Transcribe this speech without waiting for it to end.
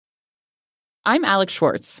I'm Alex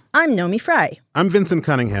Schwartz. I'm Nomi Fry. I'm Vincent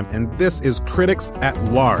Cunningham, and this is Critics at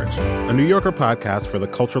Large, a New Yorker podcast for the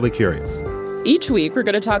culturally curious. Each week, we're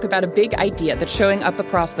going to talk about a big idea that's showing up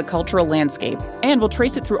across the cultural landscape, and we'll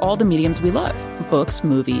trace it through all the mediums we love: books,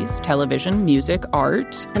 movies, television, music,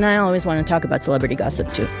 art. And I always want to talk about celebrity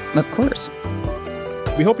gossip, too. Of course.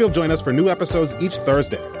 We hope you'll join us for new episodes each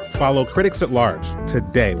Thursday. Follow Critics at Large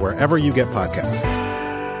today, wherever you get podcasts.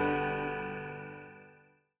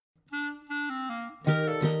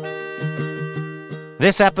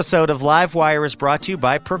 This episode of Livewire is brought to you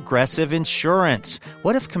by Progressive Insurance.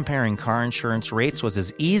 What if comparing car insurance rates was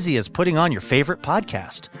as easy as putting on your favorite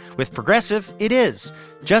podcast? With Progressive, it is.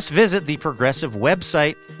 Just visit the Progressive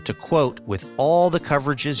website to quote with all the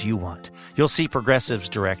coverages you want. You'll see Progressive's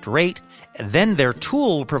direct rate, and then their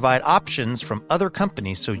tool will provide options from other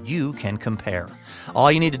companies so you can compare.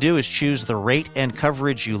 All you need to do is choose the rate and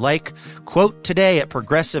coverage you like. Quote today at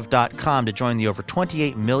Progressive.com to join the over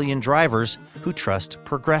 28 million drivers who trust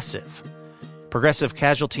Progressive. Progressive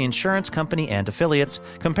Casualty Insurance Company and affiliates.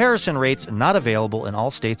 Comparison rates not available in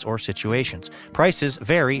all states or situations. Prices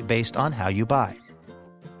vary based on how you buy.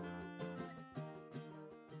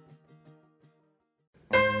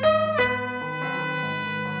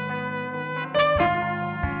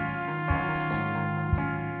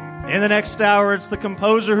 In the next hour, it's the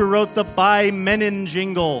composer who wrote the By Menin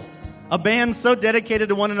jingle, a band so dedicated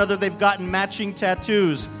to one another they've gotten matching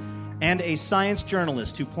tattoos, and a science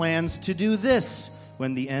journalist who plans to do this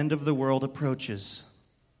when the end of the world approaches.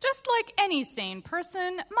 Just like any sane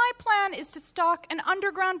person, my plan is to stock an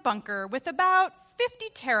underground bunker with about 50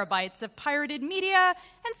 terabytes of pirated media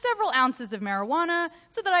and several ounces of marijuana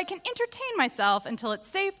so that I can entertain myself until it's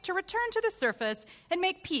safe to return to the surface and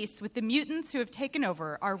make peace with the mutants who have taken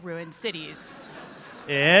over our ruined cities.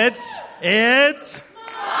 It's...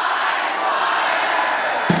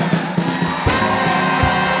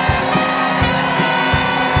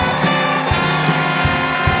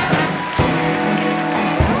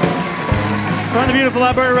 From the beautiful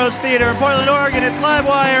Alberta Rose Theater in Portland, Oregon, it's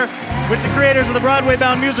Livewire with the creators of the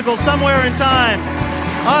Broadway-bound musical Somewhere in Time,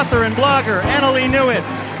 author and blogger Annalee Newitz,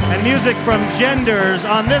 and music from Genders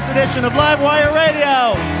on this edition of Livewire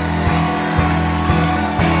Radio.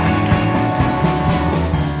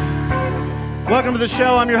 Welcome to the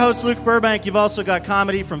show. I'm your host, Luke Burbank. You've also got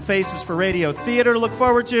comedy from Faces for Radio Theater to look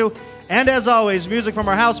forward to, and as always, music from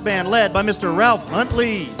our house band led by Mr. Ralph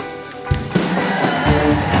Huntley.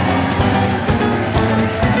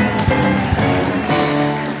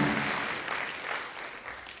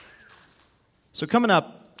 So coming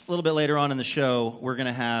up a little bit later on in the show, we're going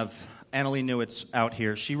to have Annalee Newitz out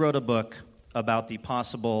here. She wrote a book about the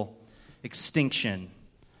possible extinction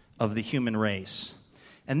of the human race.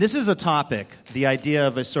 And this is a topic, the idea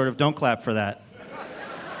of a sort of, don't clap for that,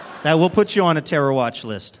 that will put you on a terror watch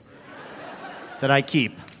list that I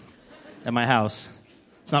keep at my house.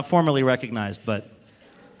 It's not formally recognized, but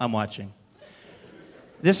I'm watching.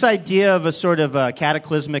 This idea of a sort of a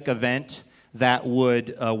cataclysmic event that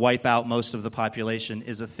would wipe out most of the population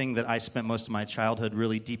is a thing that I spent most of my childhood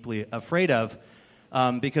really deeply afraid of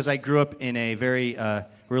because I grew up in a very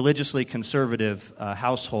religiously conservative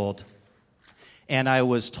household, and I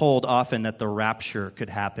was told often that the rapture could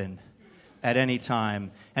happen at any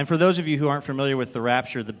time. And for those of you who aren't familiar with the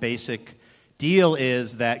rapture, the basic deal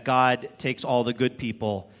is that God takes all the good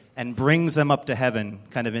people and brings them up to heaven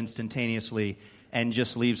kind of instantaneously and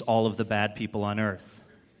just leaves all of the bad people on earth.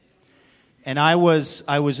 And I was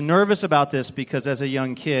nervous about this because as a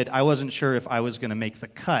young kid, I wasn't sure if I was going to make the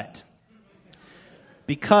cut.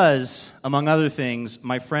 Because, among other things,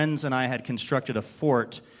 my friends and I had constructed a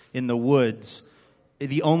fort in the woods.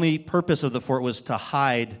 The only purpose of the fort was to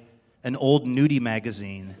hide an old nudie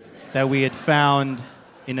magazine that we had found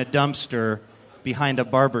in a dumpster behind a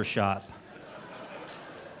barber shop.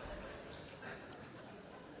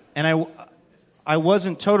 And I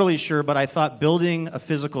wasn't totally sure, but I thought building a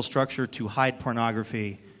physical structure to hide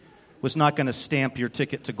pornography was not going to stamp your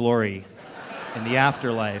ticket to glory in the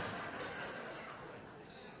afterlife.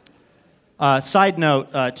 Side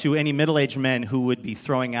note to any middle-aged men who would be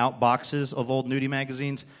throwing out boxes of old nudie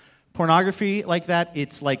magazines, pornography like that,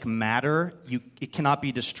 it's like matter. It cannot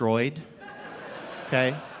be destroyed.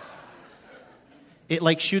 Okay? It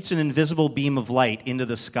like shoots an invisible beam of light into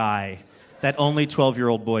the sky that only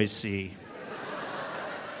 12-year-old boys see.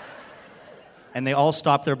 And they all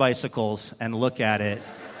stop their bicycles and look at it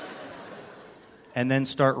and then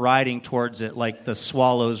start riding towards it like the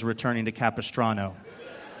swallows returning to Capistrano.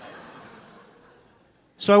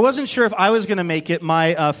 So I wasn't sure if I was going to make it.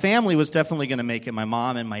 My family was definitely going to make it. My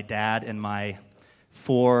mom and my dad and my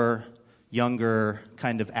 4 younger,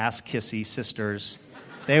 kind of ass-kissy sisters,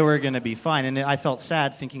 they were going to be fine. And I felt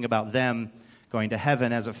sad thinking about them going to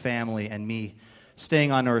heaven as a family and me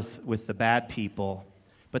staying on earth with the bad people.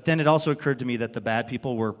 But then it also occurred to me that the bad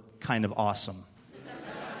people were kind of awesome.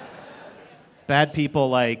 Bad people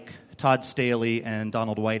like Todd Staley and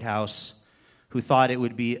Donald Whitehouse, who thought it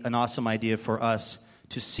would be an awesome idea for us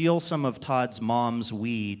to seal some of Todd's mom's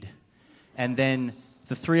weed, and then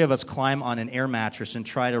the three of us climb on an air mattress and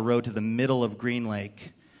try to row to the middle of Green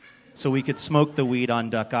Lake so we could smoke the weed on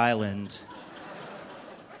Duck Island.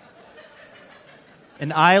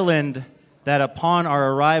 An island that upon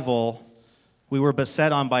our arrival, we were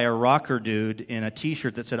beset on by a rocker dude in a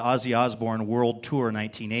t-shirt that said Ozzy Osbourne World Tour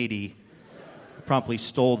 1980. Promptly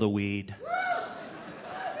stole the weed.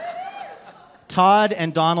 Todd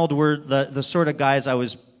and Donald were the sort of guys I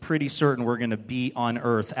was pretty certain were going to be on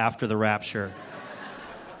Earth after the rapture.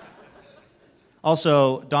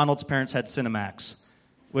 Also, Donald's parents had Cinemax,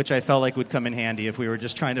 which I felt like would come in handy if we were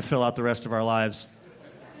just trying to fill out the rest of our lives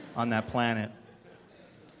on that planet.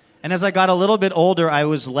 And as I got a little bit older, I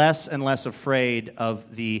was less and less afraid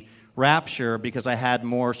of the rapture because I had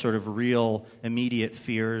more sort of real, immediate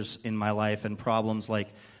fears in my life and problems like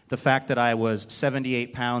the fact that I was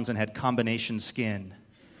 78 pounds and had combination skin.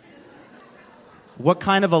 What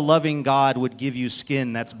kind of a loving God would give you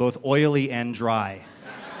skin that's both oily and dry?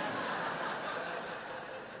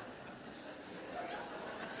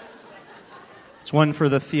 It's one for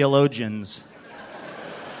the theologians.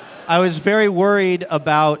 I was very worried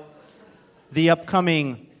about the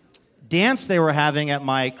upcoming dance they were having at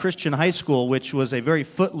my Christian high school, which was a very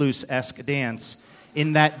Footloose-esque dance,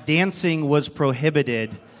 in that dancing was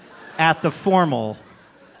prohibited at the formal.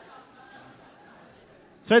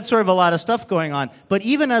 So I had sort of a lot of stuff going on. But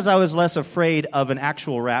even as I was less afraid of an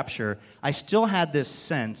actual rapture, I still had this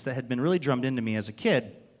sense that had been really drummed into me as a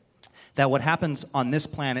kid that what happens on this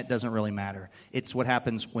planet doesn't really matter. It's what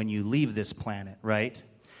happens when you leave this planet, right?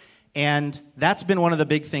 And that's been one of the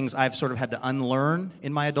big things I've sort of had to unlearn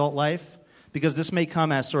in my adult life, because this may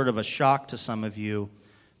come as sort of a shock to some of you,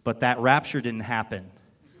 but that rapture didn't happen.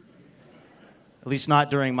 At least not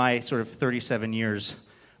during my sort of 37 years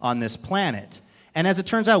on this planet. And as it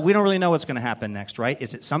turns out, we don't really know what's going to happen next, right?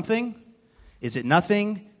 Is it something? Is it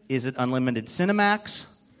nothing? Is it unlimited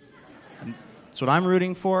Cinemax? That's what I'm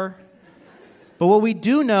rooting for. But what we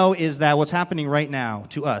do know is that what's happening right now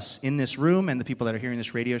to us in this room and the people that are hearing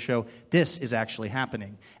this radio show, this is actually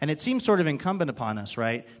happening. And it seems sort of incumbent upon us,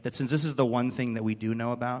 right, that since this is the one thing that we do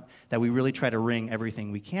know about, that we really try to wring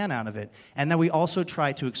everything we can out of it, and that we also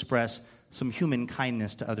try to express some human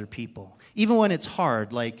kindness to other people. Even when it's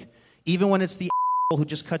hard, like even when it's the who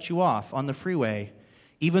just cut you off on the freeway,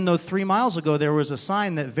 even though 3 miles ago there was a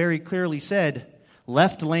sign that very clearly said,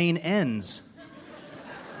 left lane ends.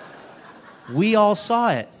 We all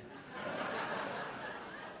saw it.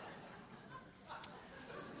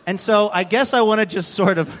 And so I guess I want to just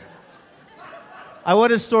sort of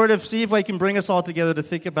see if I can bring us all together to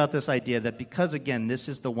think about this idea that because, again, this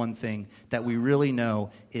is the one thing that we really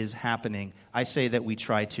know is happening, I say that we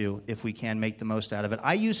try to, if we can, make the most out of it.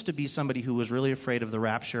 I used to be somebody who was really afraid of the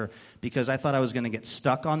rapture because I thought I was going to get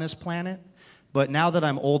stuck on this planet. But now that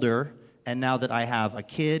I'm older, and now that I have a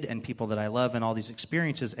kid and people that I love and all these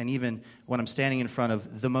experiences, and even when I'm standing in front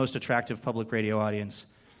of the most attractive public radio audience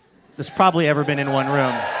that's probably ever been in one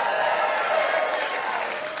room.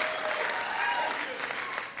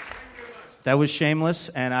 That was shameless,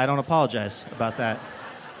 and I don't apologize about that.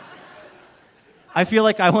 I feel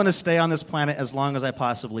like I want to stay on this planet as long as I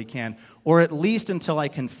possibly can, or at least until I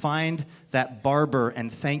can find that barber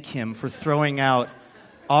and thank him for throwing out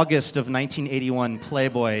August of 1981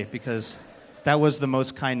 Playboy, because that was the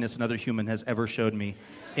most kindness another human has ever showed me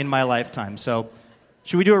in my lifetime. So,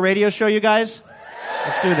 should we do a radio show, you guys?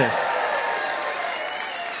 Let's do this.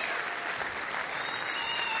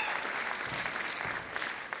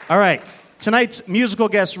 All right. Tonight's musical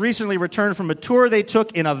guests recently returned from a tour they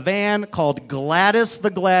took in a van called Gladys the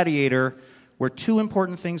Gladiator, where two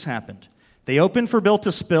important things happened. They opened for Built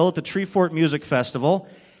to Spill at the Treefort Music Festival,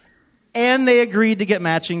 and they agreed to get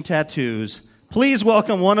matching tattoos. Please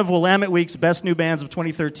welcome one of Willamette Week's best new bands of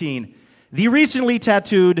 2013, the recently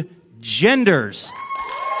tattooed Genders.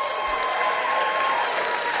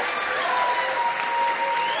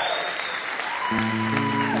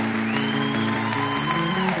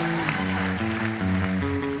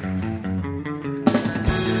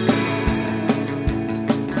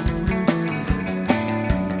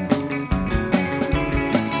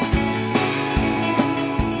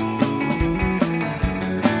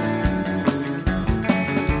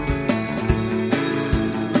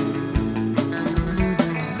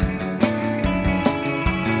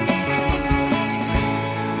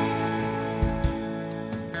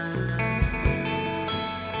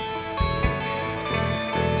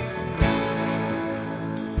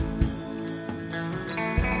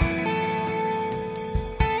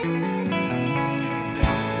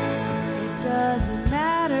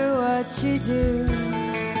 what you do.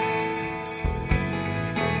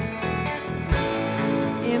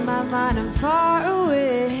 In my mind, I'm far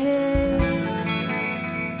away.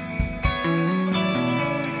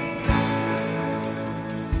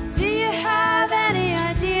 Do you have any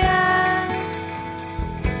idea?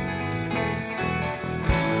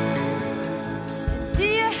 Do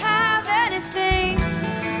you have anything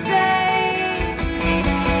to say?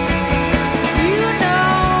 You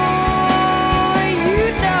know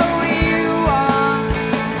you are.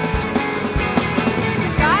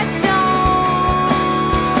 God,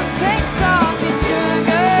 don't take off your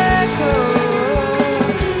sugar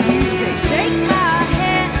coat. You say, shake my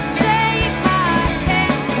hand,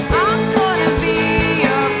 I'm gonna be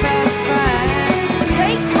your best friend.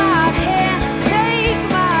 Take my hand,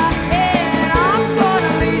 I'm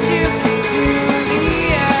gonna lead you to the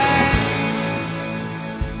end.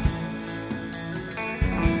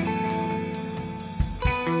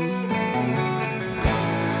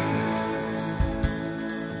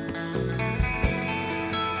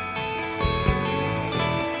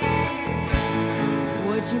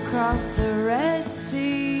 Would you cross the Red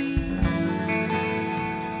Sea?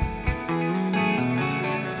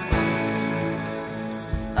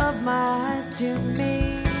 Of my eyes to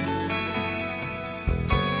me.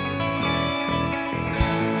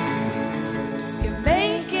 You're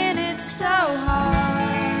making it so hard.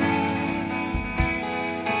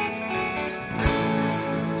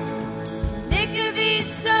 It could be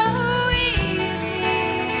so easy.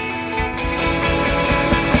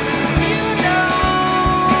 You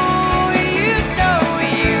know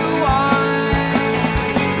you are.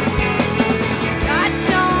 God,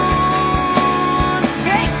 don't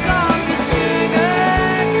take off your sugar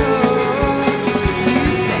coat. You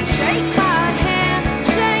say, shake my hand,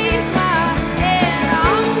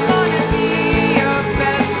 I'm gonna be your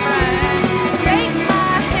best friend. Take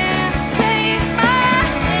my hand,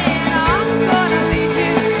 I'm gonna lead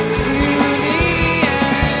you to the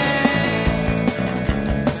end.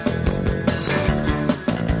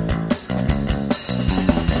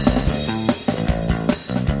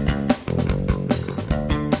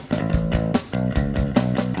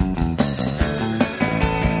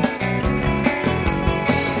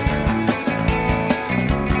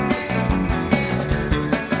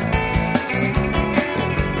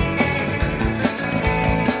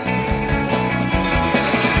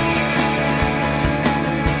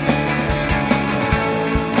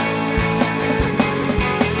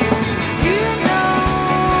 You know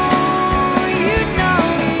you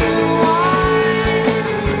are.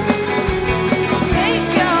 Take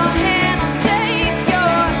your hand,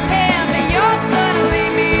 and you're gonna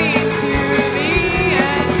lead me to the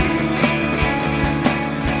end.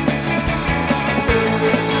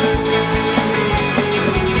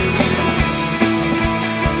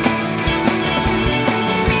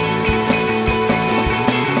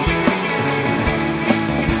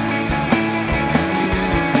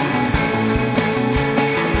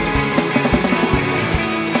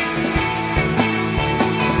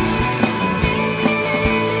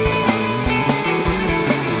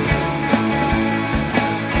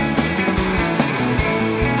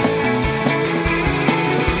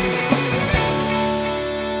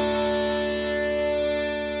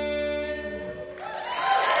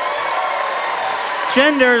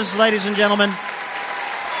 Genders, ladies and gentlemen.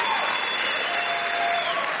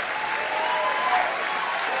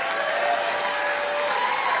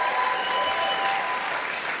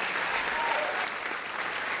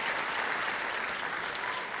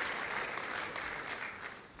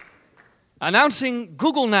 Announcing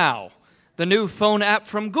Google Now, the new phone app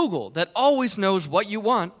from Google that always knows what you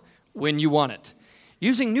want when you want it.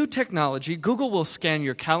 Using new technology, Google will scan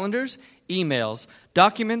your calendars, emails,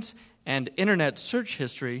 documents, and internet search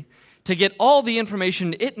history to get all the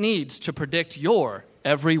information it needs to predict your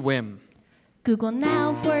every whim. Google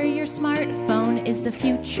Now for your smartphone is the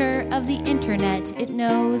future of the internet. It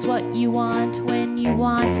knows what you want when you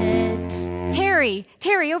want it.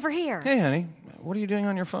 Terry, over here. Hey, honey. What are you doing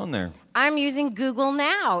on your phone there? I'm using Google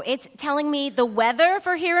Now. It's telling me the weather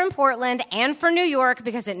for here in Portland and for New York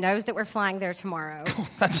because it knows that we're flying there tomorrow. Oh,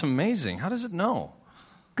 that's amazing. How does it know?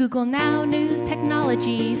 Google Now new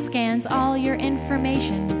technology scans all your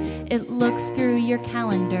information. It looks through your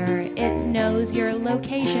calendar. It knows your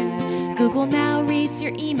location. Google Now reads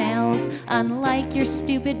your emails, unlike your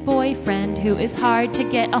stupid boyfriend who is hard to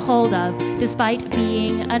get a hold of despite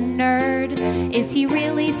being a nerd. Is he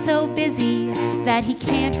really so busy that he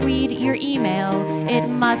can't read your email? It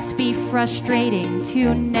must be frustrating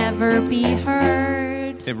to never be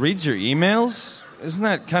heard. It reads your emails? Isn't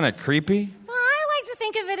that kind of creepy? I like to think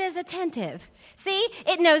think of it as attentive. See,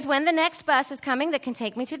 it knows when the next bus is coming that can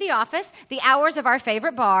take me to the office, the hours of our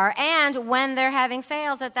favorite bar, and when they're having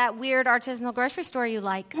sales at that weird artisanal grocery store you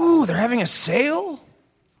like. Ooh, they're having a sale?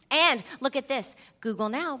 And look at this. Google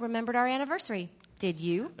Now remembered our anniversary. Did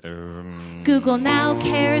you? Google Now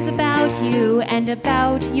cares about you and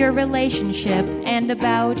about your relationship and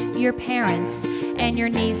about your parents and your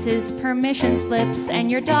niece's permission slips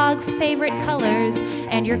and your dog's favorite colors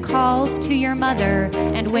and your calls to your mother.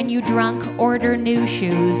 And when you drunk order new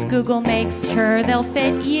shoes, Google makes sure they'll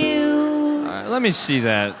fit you. Let me see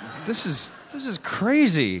that. This is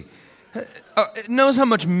crazy. It knows how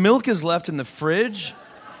much milk is left in the fridge,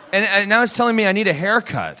 and now it's telling me I need a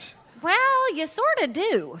haircut. Well, you sort of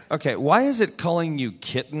do. Okay, why is it calling you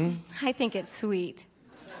kitten? I think it's sweet.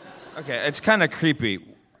 Okay, it's kind of creepy.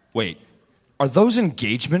 Wait, are those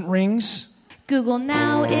engagement rings? Google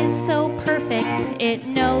Now is so perfect, it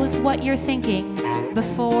knows what you're thinking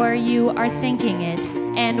before you are thinking it.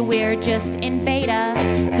 And we're just in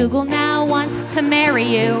beta. Google Now wants to marry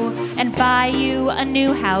you and buy you a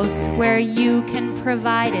new house where you can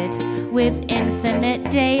provide it with infinite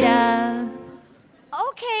data.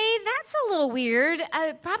 Okay, that's a little weird.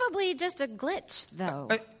 Probably just a glitch, though.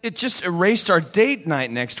 It just erased our date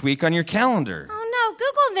night next week on your calendar. Oh, no.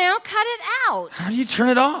 Google Now, cut it out. How do you turn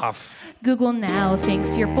it off? Google Now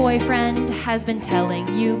thinks your boyfriend has been telling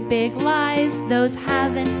you big lies. Those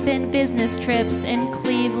haven't been business trips in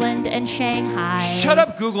Cleveland and Shanghai. Shut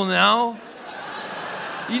up, Google Now.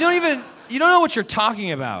 You don't know what you're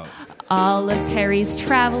talking about. All of Terry's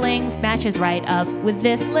traveling matches right up with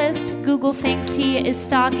this list. Google thinks he is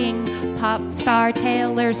stalking pop star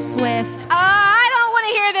Taylor Swift. I don't want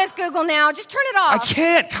to hear this, Google Now. Just turn it off. I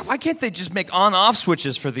can't. Why can't they just make on-off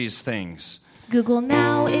switches for these things? Google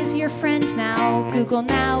Now is your friend now. Google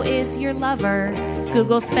Now is your lover.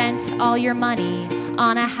 Google spent all your money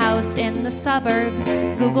on a house in the suburbs.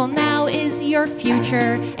 Google Now is your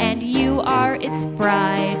future, and you are its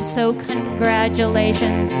bride. So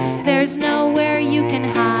congratulations, there's nowhere you can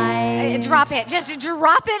hide. Drop it. Just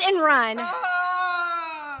drop it and run.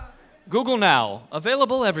 Google Now,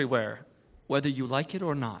 available everywhere, whether you like it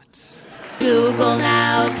or not. Google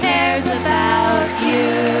Now cares about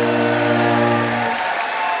you.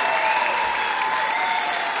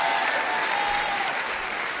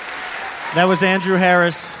 That was Andrew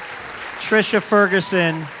Harris, Trisha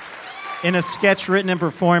Ferguson, in a sketch written and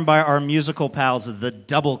performed by our musical pals, the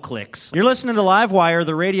Double Clicks. You're listening to Livewire,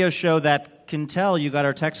 the radio show that can tell you got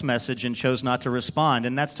our text message and chose not to respond,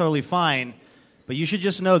 and that's totally fine. But you should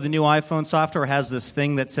just know the new iPhone software has this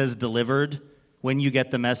thing that says delivered when you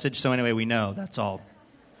get the message, so anyway, we know, that's all.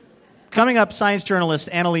 Coming up, science journalist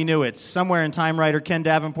Annalee Newitz, Somewhere in Time writer Ken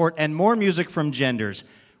Davenport, and more music from Genders.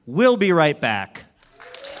 We'll be right back.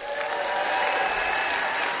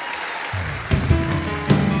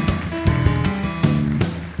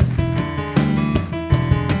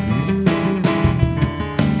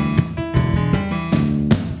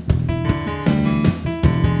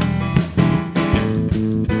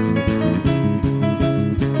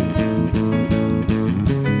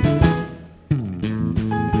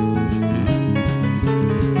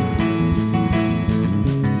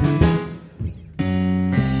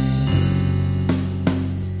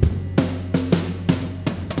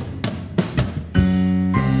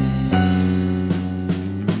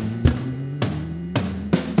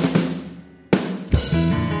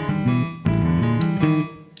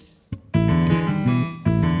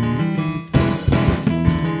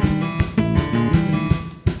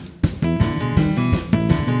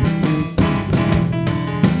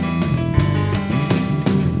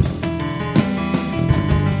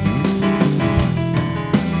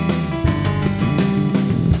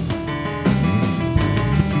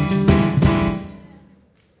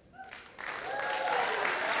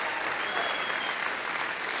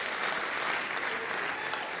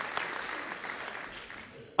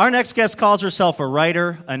 Our next guest calls herself a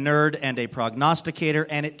writer, a nerd, and a prognosticator,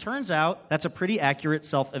 and it turns out that's a pretty accurate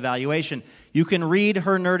self-evaluation. You can read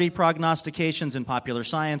her nerdy prognostications in Popular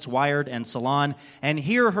Science, Wired, and Salon, and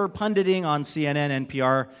hear her punditing on CNN,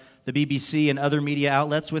 NPR, the BBC, and other media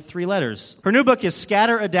outlets with 3 letters. Her new book is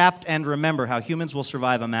Scatter, Adapt, and Remember: How Humans Will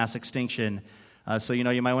Survive a Mass Extinction. So you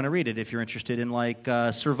might want to read it if you're interested in,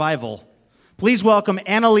 survival. Please welcome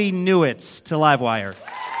Annalee Newitz to Livewire.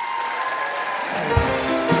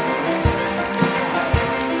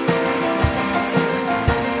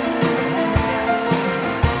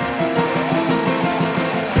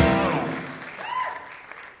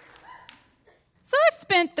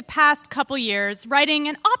 Spent the past couple years writing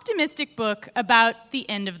an optimistic book about the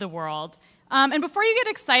end of the world. And before you get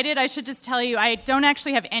excited, I should just tell you I don't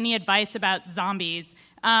actually have any advice about zombies.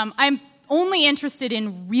 I'm only interested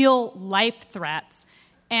in real-life threats,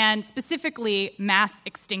 and specifically mass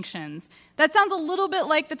extinctions. That sounds a little bit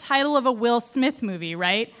like the title of a Will Smith movie,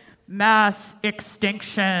 right? Mass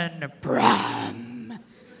extinction. Bram.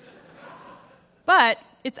 But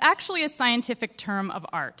it's actually a scientific term of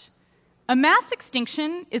art. A mass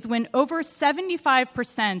extinction is when over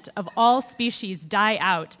 75% of all species die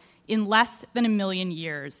out in less than 1 million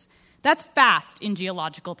years. That's fast in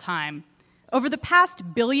geological time. Over the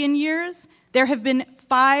past billion years, there have been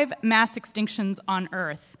 5 mass extinctions on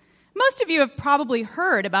Earth. Most of you have probably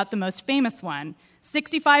heard about the most famous one.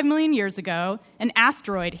 65 million years ago, an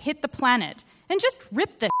asteroid hit the planet and just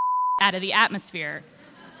ripped the out of the atmosphere.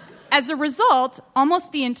 As a result,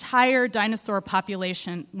 almost the entire dinosaur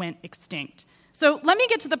population went extinct. So let me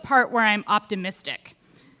get to the part where I'm optimistic.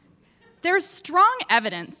 There's strong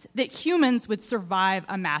evidence that humans would survive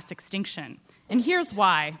a mass extinction, and here's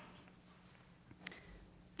why.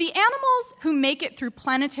 The animals who make it through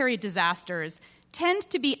planetary disasters tend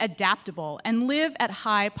to be adaptable and live at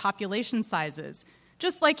high population sizes,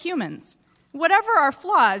 just like humans. Whatever our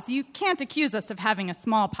flaws, you can't accuse us of having a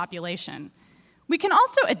small population. We can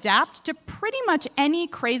also adapt to pretty much any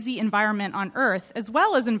crazy environment on Earth, as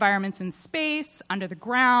well as environments in space, under the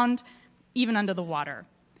ground, even under the water.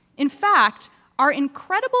 In fact, our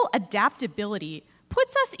incredible adaptability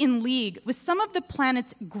puts us in league with some of the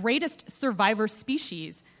planet's greatest survivor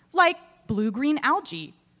species, like blue-green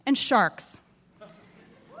algae and sharks.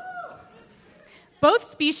 Both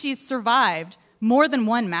species survived more than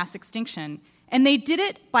one mass extinction, and they did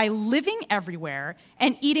it by living everywhere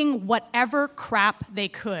and eating whatever crap they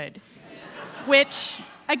could, which,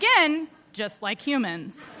 again, just like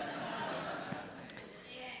humans.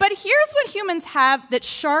 But here's what humans have that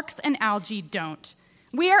sharks and algae don't.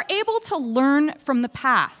 We are able to learn from the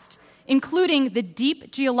past, including the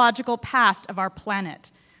deep geological past of our planet.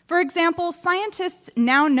 For example, scientists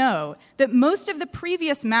now know that most of the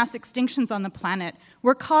previous mass extinctions on the planet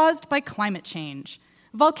were caused by climate change.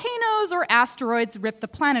 Volcanoes or asteroids ripped the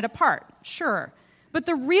planet apart, sure, but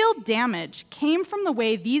the real damage came from the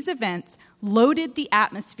way these events loaded the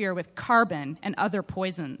atmosphere with carbon and other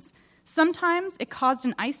poisons. Sometimes it caused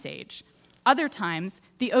an ice age. Other times,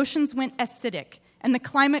 the oceans went acidic, and the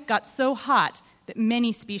climate got so hot that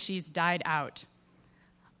many species died out.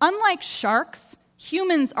 Unlike sharks,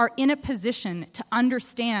 humans are in a position to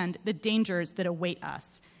understand the dangers that await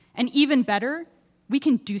us. And even better, we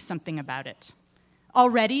can do something about it.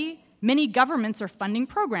 Already, many governments are funding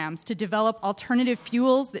programs to develop alternative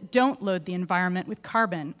fuels that don't load the environment with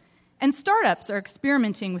carbon. And startups are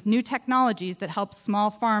experimenting with new technologies that help small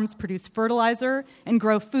farms produce fertilizer and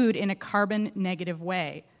grow food in a carbon-negative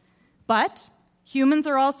way. But humans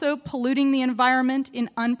are also polluting the environment in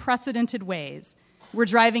unprecedented ways. We're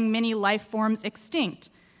driving many life forms extinct.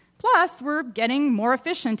 Plus, we're getting more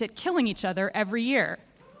efficient at killing each other every year.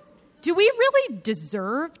 Do we really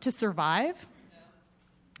deserve to survive?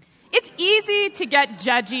 It's easy to get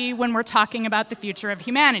judgy when we're talking about the future of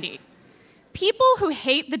humanity. People who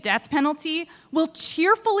hate the death penalty will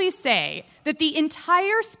cheerfully say that the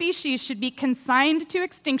entire species should be consigned to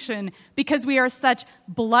extinction because we are such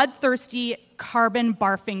bloodthirsty,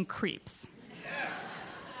 carbon-barfing creeps.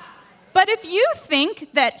 But if you think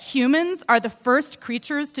that humans are the first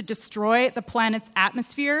creatures to destroy the planet's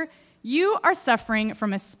atmosphere, you are suffering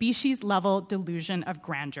from a species-level delusion of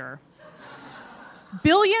grandeur.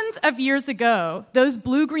 Billions of years ago, those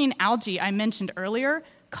blue-green algae I mentioned earlier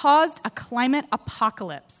caused a climate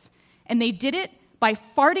apocalypse, and they did it by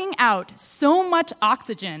farting out so much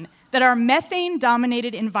oxygen that our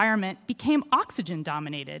methane-dominated environment became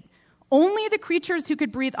oxygen-dominated. Only the creatures who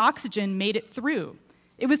could breathe oxygen made it through.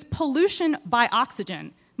 It was pollution by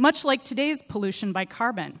oxygen, much like today's pollution by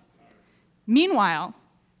carbon. Meanwhile,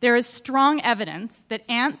 there is strong evidence that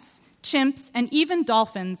ants, chimps, and even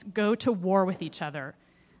dolphins go to war with each other.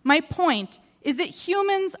 My point is that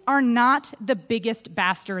humans are not the biggest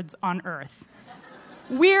bastards on Earth.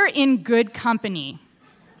 We're in good company.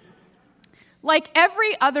 Like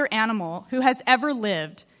every other animal who has ever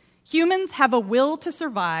lived, humans have a will to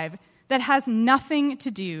survive that has nothing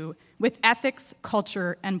to do with ethics,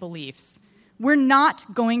 culture, and beliefs. We're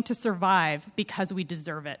not going to survive because we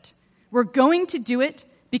deserve it. We're going to do it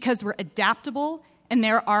because we're adaptable, and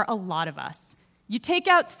there are a lot of us. You take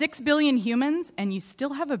out 6 billion humans, and you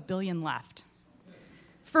still have 1 billion left.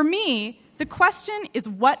 For me, the question is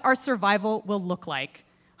what our survival will look like.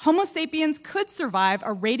 Homo sapiens could survive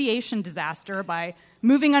a radiation disaster by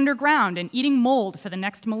moving underground and eating mold for the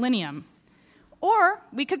next millennium. Or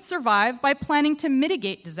we could survive by planning to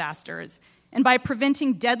mitigate disasters and by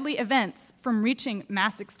preventing deadly events from reaching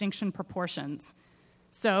mass extinction proportions.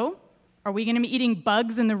 So, are we going to be eating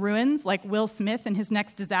bugs in the ruins like Will Smith in his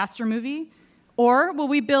next disaster movie? Or will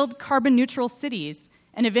we build carbon-neutral cities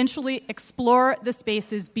and eventually explore the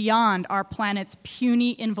spaces beyond our planet's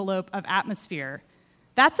puny envelope of atmosphere?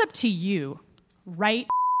 That's up to you, right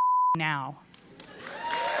now.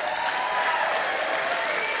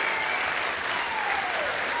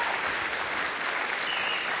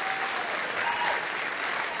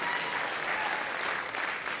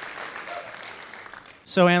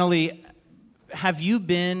 So, Annalee, have you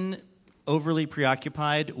been overly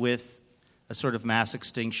preoccupied with a sort of mass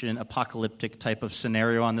extinction, apocalyptic type of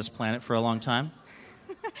scenario on this planet for a long time?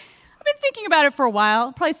 I've been thinking about it for a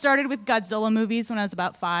while. Probably started with Godzilla movies when I was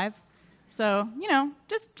about 5. So,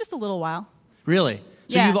 just a little while. Really?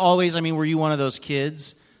 So Yeah. you've always, were you one of those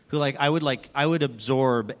kids who I would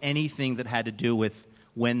absorb anything that had to do with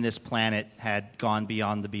when this planet had gone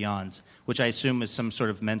beyond the beyonds, which I assume is some sort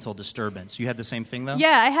of mental disturbance. You had the same thing, though?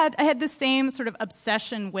 Yeah, I had the same sort of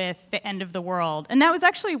obsession with the end of the world. And that was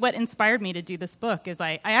actually what inspired me to do this book, is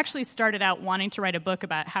I actually started out wanting to write a book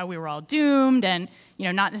about how we were all doomed and,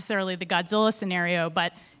 not necessarily the Godzilla scenario,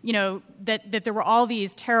 but, that there were all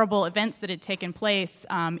these terrible events that had taken place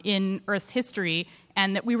in Earth's history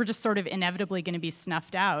and that we were just sort of inevitably going to be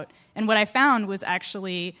snuffed out. And what I found was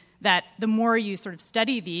actually that the more you sort of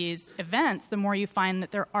study these events, the more you find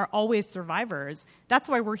that there are always survivors. That's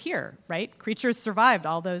why we're here, right? Creatures survived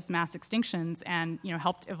all those mass extinctions and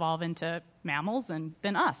helped evolve into mammals and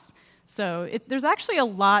then us. So there's actually a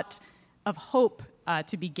lot of hope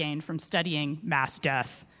to be gained from studying mass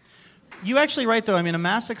death. You actually write, though, a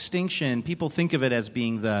mass extinction, people think of it as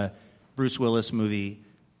being the Bruce Willis movie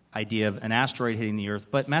idea of an asteroid hitting the Earth,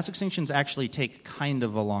 but mass extinctions actually take kind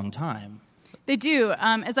of a long time. They do.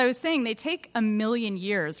 As I was saying, they take 1 million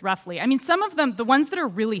years, roughly. Some of them, the ones that are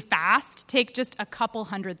really fast, take just a couple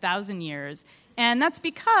 100,000 years. And that's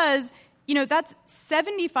because, that's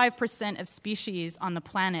 75% of species on the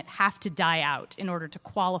planet have to die out in order to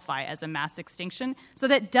qualify as a mass extinction. So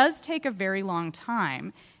that does take a very long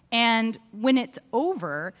time. And when it's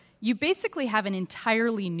over, you basically have an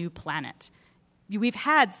entirely new planet. We've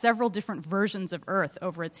had several different versions of Earth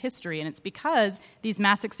over its history, and it's because these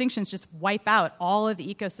mass extinctions just wipe out all of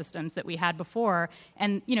the ecosystems that we had before.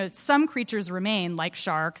 And, some creatures remain, like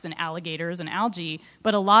sharks and alligators and algae,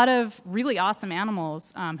 but a lot of really awesome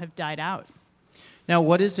animals have died out. Now,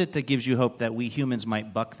 what is it that gives you hope that we humans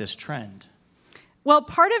might buck this trend? Well,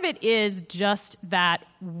 part of it is just that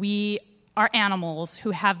we are animals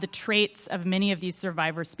who have the traits of many of these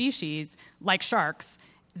survivor species, like sharks,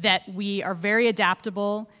 that we are very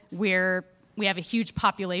adaptable. We have a huge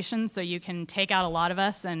population, so you can take out a lot of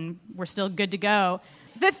us, and we're still good to go.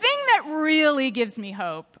 The thing that really gives me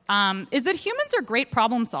hope is that humans are great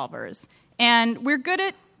problem solvers, and we're good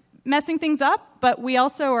at messing things up, but we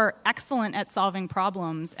also are excellent at solving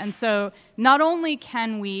problems. And so not only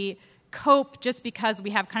can we cope just because we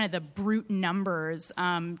have kind of the brute numbers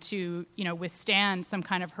to withstand some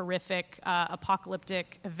kind of horrific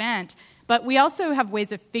apocalyptic event, but we also have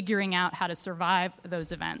ways of figuring out how to survive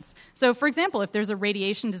those events. So, for example, if there's a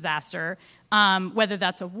radiation disaster, whether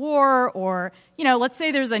that's a war or, let's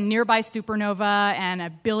say there's a nearby supernova and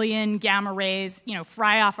 1 billion gamma rays,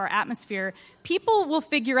 fry off our atmosphere, people will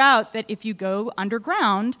figure out that if you go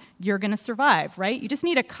underground, you're going to survive, right? You just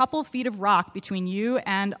need a couple feet of rock between you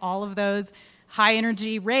and all of those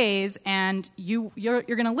high-energy rays, and you're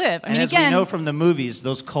going to live. And as we know from the movies,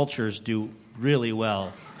 those cultures do really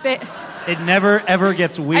well. It never ever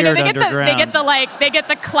gets weird underground. They get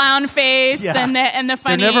the clown face and the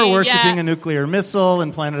funny. They're never worshiping a nuclear missile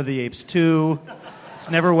in Planet of the Apes 2. It's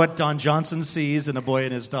never what Don Johnson sees in A Boy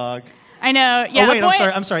and His Dog. I know. Yeah. Oh wait,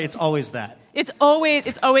 I'm sorry. It's always that. It's always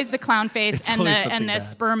the clown face and the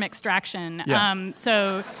sperm extraction. Yeah.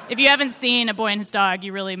 So if you haven't seen A Boy and His Dog,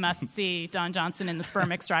 you really must see Don Johnson in the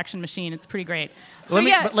sperm extraction machine. It's pretty great.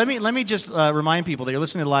 Let me just remind people that you're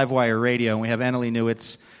listening to Livewire Radio, and we have Annalee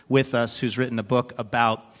Newitz with us, who's written a book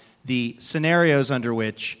about the scenarios under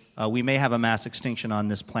which we may have a mass extinction on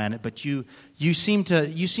this planet. But you seem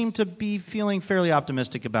to be feeling fairly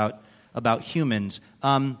optimistic about humans.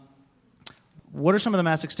 What are some of the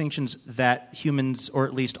mass extinctions that humans, or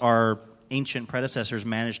at least our ancient predecessors,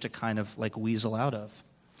 managed to kind of weasel out of?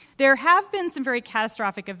 There have been some very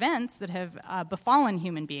catastrophic events that have befallen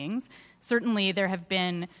human beings. certainly there have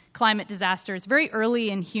been climate disasters very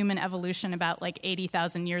early in human evolution, about like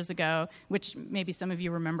 80,000 years ago, which maybe some of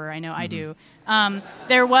you remember. I know I do.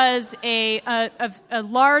 There was a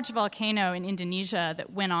large volcano in Indonesia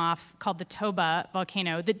that went off called the Toba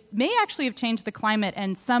volcano that may actually have changed the climate,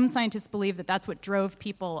 and some scientists believe that that's what drove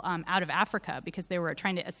people out of Africa because they were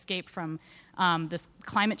trying to escape from this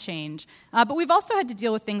climate change. But we've also had to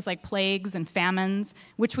deal with things like plagues and famines,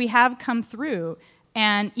 which we have come through.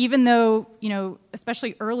 And even though,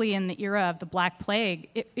 especially early in the era of the Black Plague,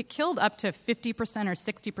 it killed up to 50% or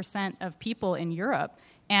 60% of people in Europe.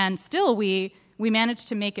 And still we managed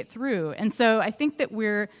to make it through. And so I think that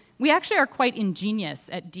we actually are quite ingenious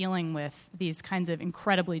at dealing with these kinds of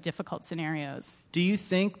incredibly difficult scenarios. Do you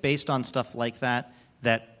think, based on stuff like that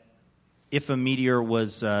if a meteor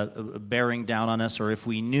was bearing down on us, or if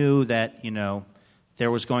we knew that, there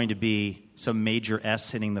was going to be some major S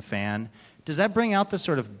hitting the fan, does that bring out the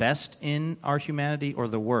sort of best in our humanity or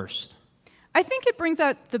the worst? I think it brings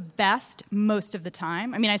out the best most of the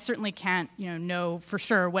time. I mean, I certainly can't, know for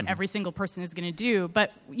sure what every single person is going to do.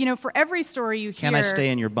 But, for every story you hear... Can I stay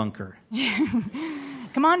in your bunker?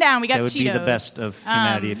 Come on down, we got Cheetos. That would be the best of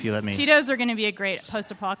humanity if you let me. Cheetos are going to be a great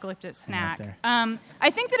post-apocalyptic snack. I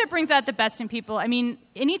think that it brings out the best in people. I mean,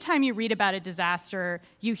 anytime you read about a disaster,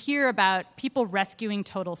 you hear about people rescuing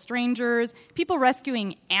total strangers, people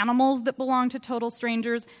rescuing animals that belong to total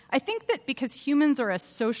strangers. I think that because humans are a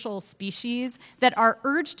social species, that our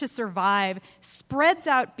urge to survive spreads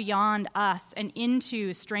out beyond us and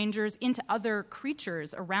into strangers, into other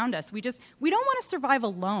creatures around us. We don't want to survive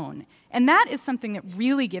alone. And that is something that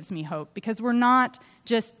really gives me hope, because we're not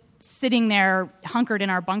just sitting there hunkered in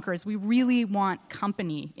our bunkers. We really want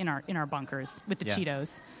company in our bunkers with the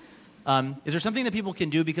Cheetos. Is there something that people can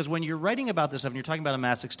do? Because when you're writing about this stuff and you're talking about a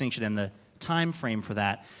mass extinction and the time frame for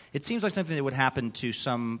that, it seems like something that would happen to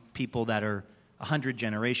some people that are 100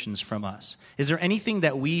 generations from us. Is there anything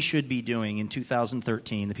that we should be doing in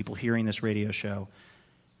 2013, the people hearing this radio show,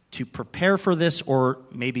 to prepare for this, or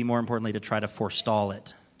maybe more importantly, to try to forestall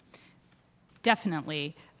it?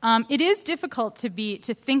 Definitely. It is difficult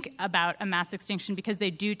to think about a mass extinction because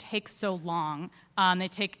they do take so long. They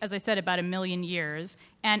take, as I said, about 1 million years.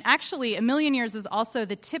 And actually, 1 million years is also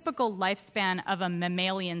the typical lifespan of a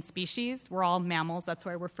mammalian species. We're all mammals. That's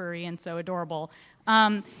why we're furry and so adorable.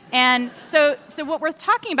 And so what we're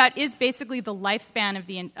talking about is basically the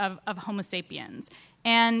lifespan of Homo sapiens.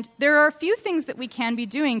 And there are a few things that we can be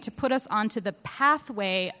doing to put us onto the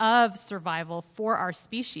pathway of survival for our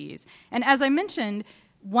species. And as I mentioned,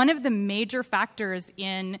 one of the major factors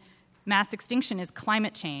in mass extinction is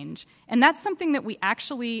climate change. And that's something that we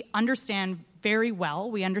actually understand very well.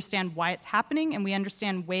 We understand why it's happening, and we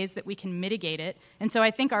understand ways that we can mitigate it. And so I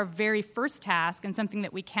think our very first task, and something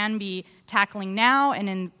that we can be tackling now and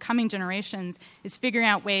in coming generations, is figuring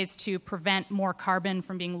out ways to prevent more carbon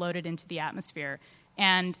from being loaded into the atmosphere.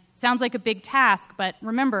 And sounds like a big task, but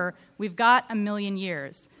remember, we've got 1 million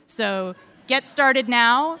years. So get started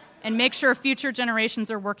now and make sure future generations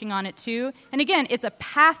are working on it too. And again, it's a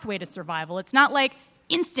pathway to survival. It's not like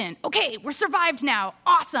instant, okay, we're survived now,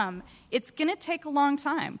 awesome. It's going to take a long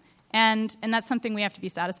time, and that's something we have to be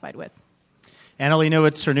satisfied with. Annalee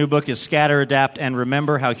Newitz, her new book is Scatter, Adapt, and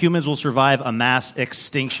Remember: How Humans Will Survive a Mass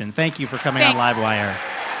Extinction. Thank you for coming on Livewire.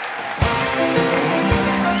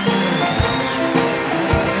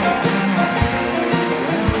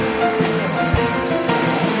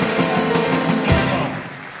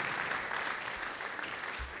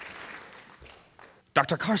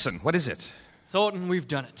 Dr. Carson, what is it? Thornton, we've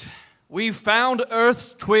done it. We've found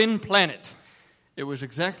Earth's twin planet. It was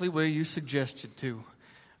exactly where you suggested to.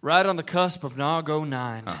 Right on the cusp of Nargo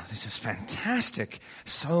 9. Oh, this is fantastic.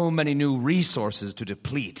 So many new resources to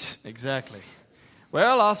deplete. Exactly.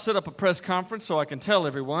 Well, I'll set up a press conference so I can tell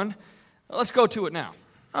everyone. Let's go to it now.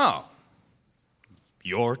 Oh.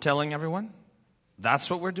 You're telling everyone? That's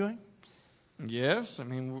what we're doing? Yes. I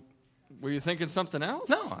mean, were you thinking something else?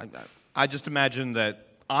 No, I just imagined that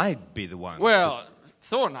I'd be the one. Well,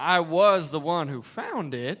 Thornton, I was the one who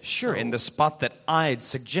found it. Sure, in the spot that I'd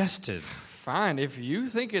suggested. Fine, if you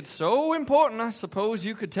think it's so important, I suppose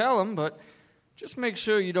you could tell them, but just make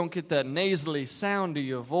sure you don't get that nasally sound to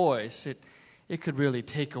your voice. It could really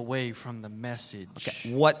take away from the message.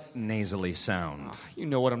 Okay, what nasally sound? Oh, you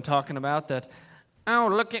know what I'm talking about, that, oh,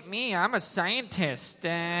 look at me, I'm a scientist.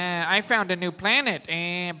 I found a new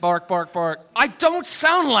planet. Bark, bark, bark. I don't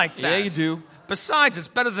sound like that. Yeah, you do. Besides, it's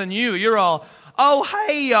better than you. You're all, Oh,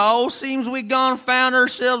 hey, y'all. Seems we gone found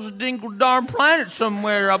ourselves a dingle darn planet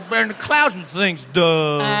somewhere up there in the clouds with things,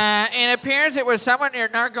 duh. It appears it was someone near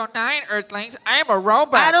Nargo 9, Earthlings. I'm a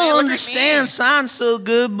robot. I Hey, don't look at understand me. science so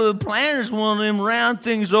good, but a planet is one of them round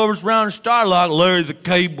things over around a star like Larry the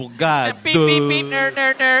Cable Guy, Beep, beep, beep, nerd,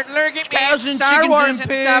 nerd, nerd. Look at me. Cows and Star chickens Wars and stuff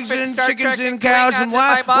pigs and and Star chickens Trek and cows and Klingons,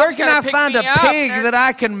 my why? mom's Where can gotta I pick find a me up, pig nerd. that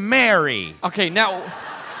I can marry? Okay,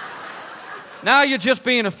 now you're just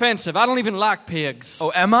being offensive. I don't even like pigs.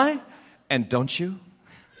 Oh, am I? And don't you?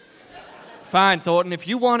 Fine, Thornton. If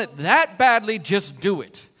you want it that badly, just do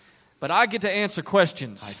it. But I get to answer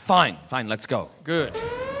questions. Fine, let's go. Good.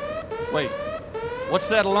 Wait, what's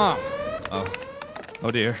that alarm?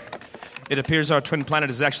 Oh dear. It appears our twin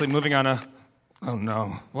planet is actually moving on oh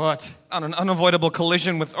no. What? On an unavoidable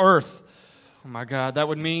collision with Earth. Oh my God, that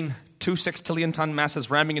would mean 2 6-trillion-ton masses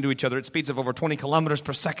ramming into each other at speeds of over 20 kilometers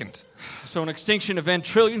per second. so an extinction event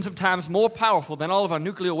trillions of times more powerful than all of our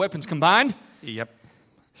nuclear weapons combined? Yep.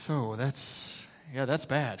 So that's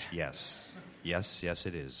bad. Yes,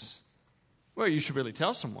 it is. Well, you should really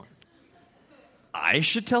tell someone. I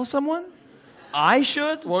should tell someone? I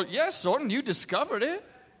should? Well, yes, Thornton, you discovered it.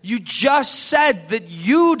 You just said that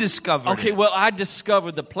you discovered it. Okay, well, I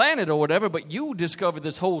discovered the planet or whatever, but you discovered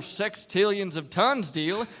this whole sextillions of tons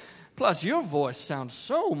deal. Plus, your voice sounds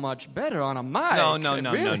so much better on a mic. No.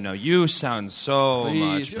 You sound so Please,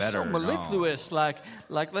 much you're better. so mellifluous, like.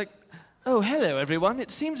 Oh, hello, everyone. It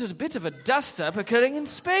seems there's a bit of a dust-up occurring in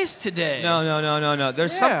space today. No.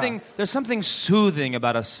 There's something soothing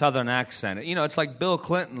about a southern accent. You know, it's like Bill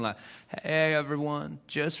Clinton, like, hey, everyone,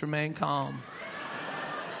 just remain calm.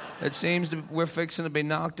 It seems we're fixing to be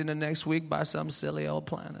knocked into next week by some silly old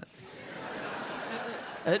planet.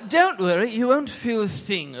 Don't worry, you won't feel a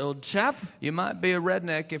thing, old chap. You might be a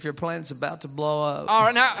redneck if your planet's about to blow up. All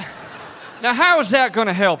right, now how is that going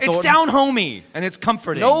to help, It's Thornton? down homey, and it's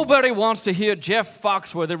comforting. Nobody wants to hear Jeff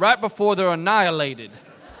Foxworthy right before they're annihilated.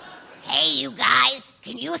 Hey, you guys,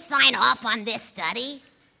 can you sign off on this study?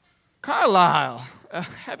 Carlisle,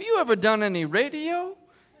 have you ever done any radio?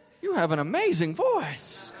 You have an amazing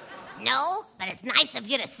voice. No, but it's nice of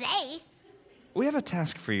you to say. We have a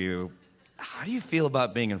task for you. How do you feel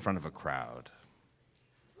about being in front of a crowd?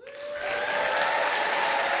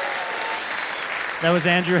 That was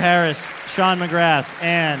Andrew Harris, Sean McGrath,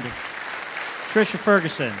 and Trisha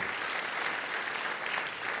Ferguson.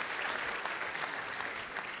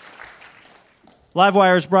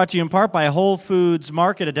 Livewire is brought to you in part by Whole Foods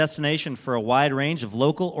Market, a destination for a wide range of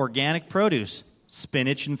local organic produce.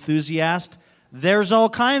 Spinach enthusiast? There's all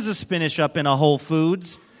kinds of spinach up in a Whole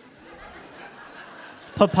Foods.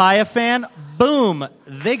 Papaya fan? Boom,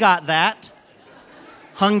 they got that.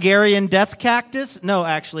 Hungarian death cactus? No,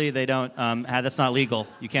 actually, they don't. That's not legal.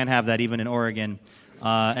 You can't have that even in Oregon.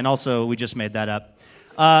 And also, we just made that up.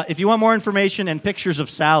 If you want more information and pictures of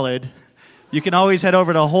salad, you can always head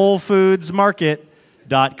over to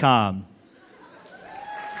WholeFoodsMarket.com.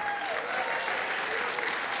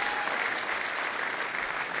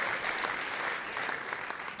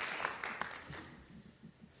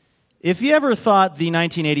 If you ever thought the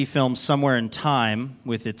 1980 film Somewhere in Time,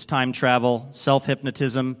 with its time travel,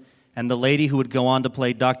 self-hypnotism, and the lady who would go on to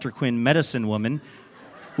play Dr. Quinn Medicine Woman,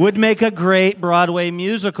 would make a great Broadway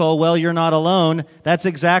musical, well, you're not alone. That's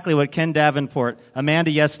exactly what Ken Davenport, Amanda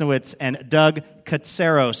Yesnowitz, and Doug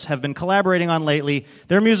Katsaros have been collaborating on lately.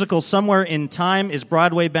 Their musical Somewhere in Time is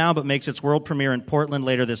Broadway-bound, but makes its world premiere in Portland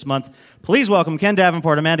later this month. Please welcome Ken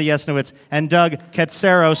Davenport, Amanda Yesnowitz, and Doug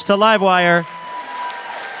Katsaros to Livewire.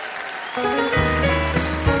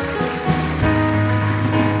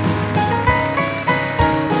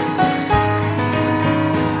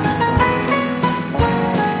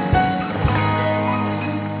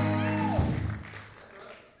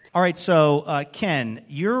 All right, so Ken,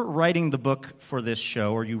 you're writing the book for this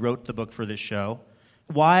show, or you wrote the book for this show.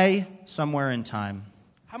 Why Somewhere in Time?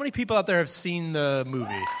 How many people out there have seen the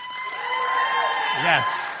movie? Yes.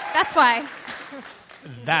 That's why.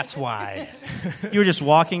 That's why. You were just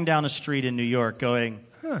walking down a street in New York going,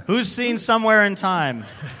 who's seen Somewhere in Time?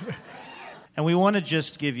 And we want to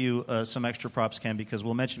just give you some extra props, Ken, because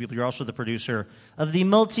we'll mention to people, you're also the producer of the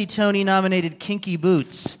multi-Tony-nominated Kinky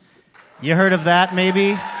Boots. You heard of that,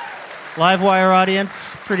 maybe? Livewire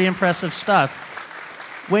audience, pretty impressive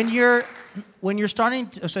stuff. When you're starting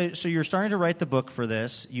to, so you're starting to write the book for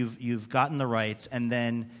this, you've gotten the rights, and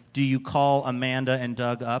then do you call Amanda and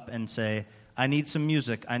Doug up and say, I need some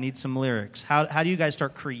music, I need some lyrics? How do you guys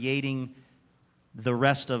start creating the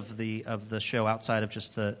rest of the show outside of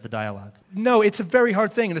just the dialogue? No, it's a very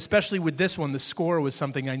hard thing, and especially with this one, the score was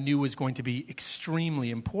something I knew was going to be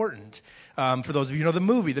extremely important. For those of you who know the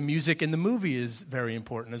movie, the music in the movie is very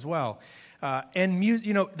important as well.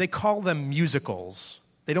 They call them musicals.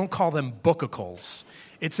 They don't call them bookicals.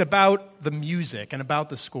 It's about the music and about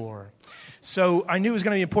the score. So I knew it was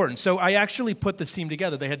going to be important. So I actually put this team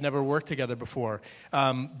together. They had never worked together before.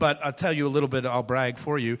 But I'll tell you a little bit, I'll brag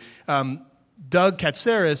for you. Doug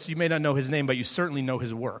Katsaris, you may not know his name, but you certainly know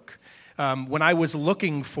his work. When I was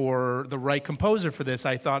looking for the right composer for this,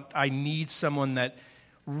 I thought I need someone that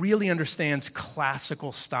really understands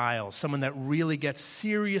classical styles, someone that really gets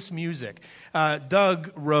serious music.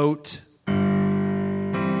 Doug wrote...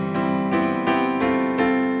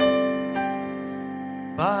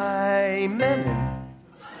 By Menon.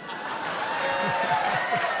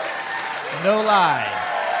 No lie.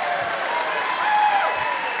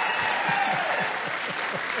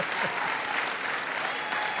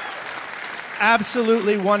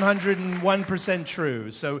 Absolutely 101%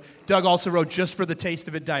 true. So Doug also wrote Just for the Taste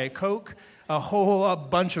of It, Diet Coke, a whole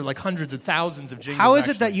bunch of hundreds of thousands of jingles. How is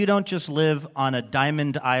it that you don't just live on a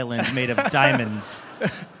diamond island made of diamonds?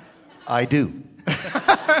 I do.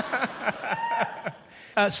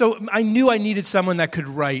 So I knew I needed someone that could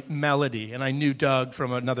write melody, and I knew Doug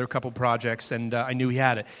from another couple projects, and I knew he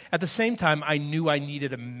had it. At the same time, I knew I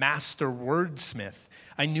needed a master wordsmith.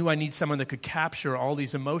 I knew I need someone that could capture all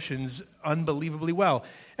these emotions unbelievably well.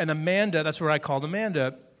 And Amanda, that's where I called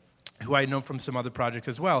Amanda, who I know from some other projects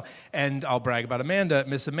as well. And I'll brag about Amanda.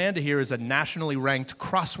 Miss Amanda here is a nationally ranked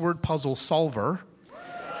crossword puzzle solver.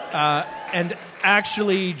 And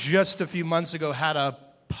actually, just a few months ago, had a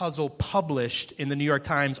puzzle published in the New York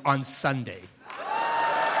Times on Sunday.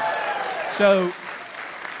 So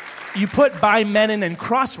you put By Menon and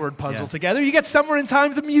crossword puzzle together, you get Somewhere in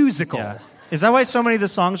Time the musical. Yeah. Is that why so many of the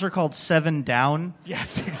songs are called Seven Down?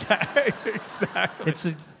 Yes, exactly. It's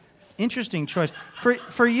an interesting choice.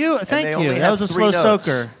 For you, thank they you. only That have was a 3 slow notes.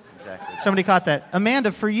 soaker. Exactly. Somebody caught that.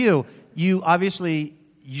 Amanda, for you obviously,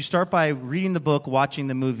 you start by reading the book, watching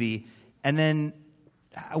the movie, and then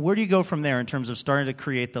where do you go from there in terms of starting to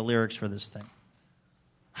create the lyrics for this thing?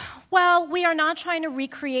 Well, we are not trying to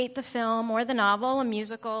recreate the film or the novel. A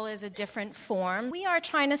musical is a different form. We are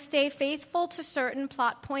trying to stay faithful to certain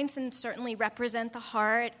plot points and certainly represent the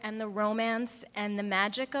heart and the romance and the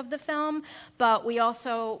magic of the film, but we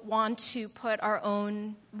also want to put our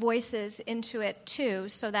own voices into it too,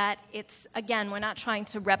 so that it's, again, we're not trying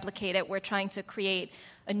to replicate it, we're trying to create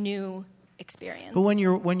a new experience. But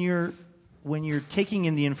when you're taking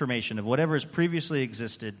in the information of whatever has previously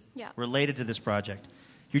existed related to this project,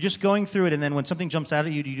 you're just going through it, and then when something jumps out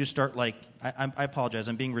at you, do you just start I apologize,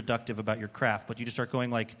 I'm being reductive about your craft, but you just start going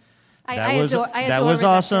that was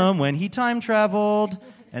awesome when he time traveled,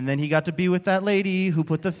 and then he got to be with that lady who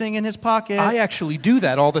put the thing in his pocket. I actually do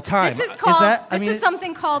that all the time. This is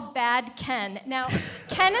something called Bad Ken. Now,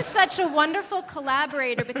 Ken is such a wonderful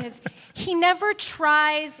collaborator because he never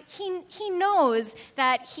tries. He knows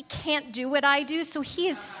that he can't do what I do, so he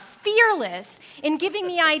is fearless in giving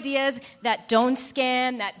me ideas that don't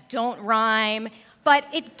scan, that don't rhyme, but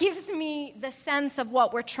it gives me the sense of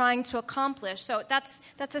what we're trying to accomplish. So that's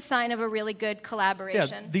a sign of a really good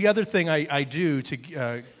collaboration. Yeah, the other thing I do, to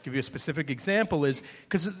give you a specific example, is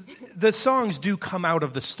because the songs do come out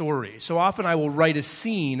of the story. So often I will write a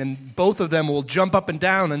scene, and both of them will jump up and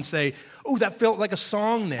down and say, oh, that felt like a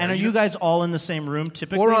song there. And are you guys all in the same room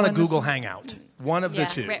typically? Or on a Google Hangout. One of the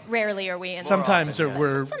two. Rarely are we in. Sometimes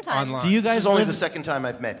we're Sometimes. online. Do you guys This is only the second time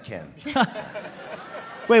I've met Ken.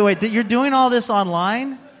 Wait, you're doing all this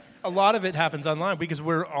online? A lot of it happens online because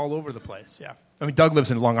we're all over the place, yeah. I mean, Doug lives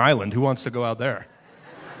in Long Island. Who wants to go out there?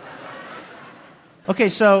 Okay,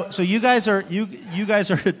 so you guys are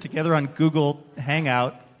together on Google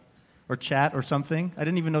Hangout or Chat or something? I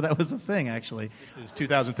didn't even know that was a thing, actually. This is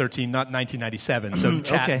 2013, not 1997, so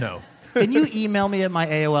Chat, okay. no. Can you email me at my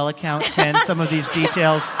AOL account, Ken, some of these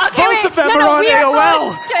details? Okay, Both of them are on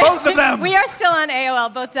AOL. Both of them. We are still on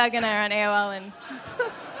AOL. Both Doug and I are on AOL. And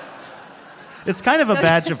It's kind of a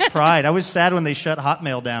badge of pride. I was sad when they shut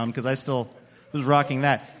Hotmail down because I still was rocking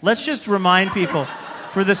that. Let's just remind people,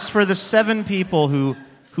 for the 7 people who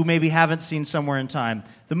maybe haven't seen Somewhere in Time,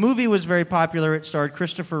 the movie was very popular. It starred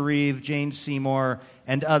Christopher Reeve, Jane Seymour,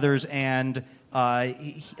 and others, and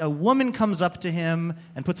a woman comes up to him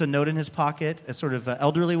and puts a note in his pocket, a sort of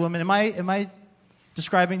elderly woman. Am I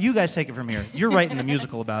describing? You guys take it from here. You're writing the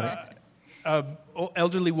musical about it.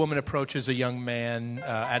 Elderly woman approaches a young man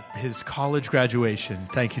at his college graduation.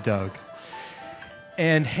 Thank you, Doug.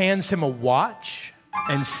 And hands him a watch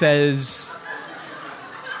and says,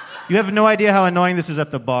 You have no idea how annoying this is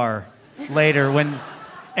at the bar later when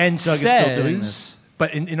and Doug says, is still doing this.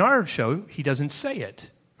 But in our show, he doesn't say it.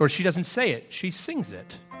 Or she doesn't say it. She sings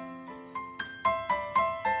it.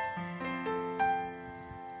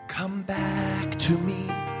 Come back to me.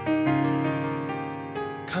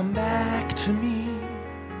 Come back to me.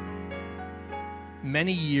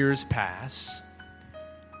 Many years pass,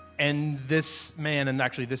 and this man, and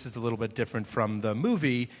actually this is a little bit different from the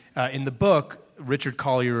movie, in the book, Richard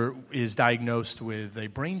Collier is diagnosed with a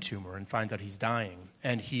brain tumor and finds out he's dying.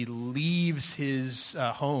 And he leaves his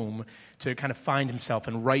home to kind of find himself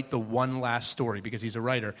and write the one last story because he's a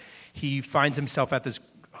writer. He finds himself at this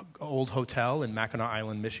old hotel in Mackinac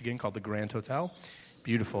Island, Michigan called the Grand Hotel.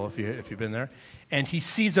 Beautiful if you've been there. And he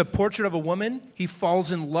sees a portrait of a woman. He falls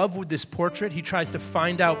in love with this portrait. He tries to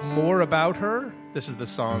find out more about her. This is the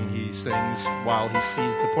song he sings while he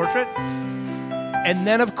sees the portrait. And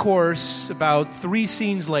then, of course, about 3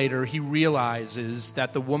 scenes later, he realizes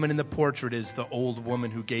that the woman in the portrait is the old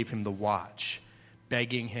woman who gave him the watch,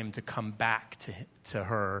 begging him to come back to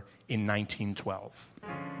her in 1912.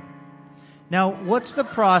 Now, what's the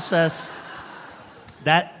process?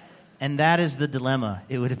 That is the dilemma,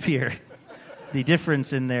 it would appear. The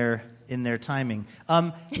difference in their timing.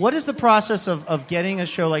 What is the process of getting a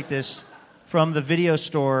show like this from the video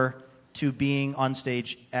store to being on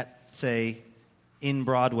stage at, say, in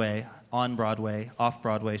Broadway, on Broadway, off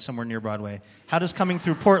Broadway, somewhere near Broadway? How does coming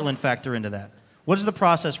through Portland factor into that? What is the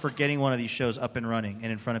process for getting one of these shows up and running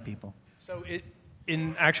and in front of people? So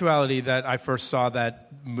in actuality, that I first saw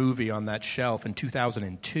that movie on that shelf in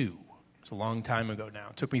 2002. It's a long time ago now.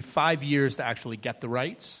 It took me 5 years to actually get the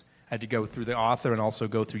rights. I had to go through the author and also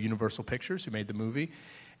go through Universal Pictures, who made the movie,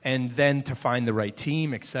 and then to find the right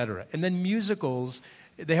team, etc. And then musicals,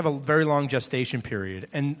 they have a very long gestation period,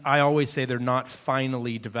 and I always say they're not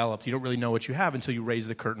finally developed. You don't really know what you have until you raise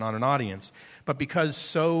the curtain on an audience. But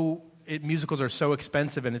because musicals are so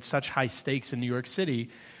expensive and it's such high stakes in New York City,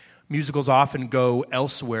 musicals often go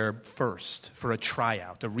elsewhere first for a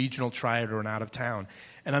tryout, a regional tryout or an out-of-town.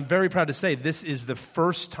 And I'm very proud to say this is the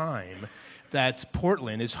first time that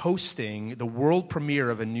Portland is hosting the world premiere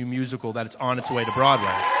of a new musical that is on its way to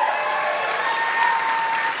Broadway.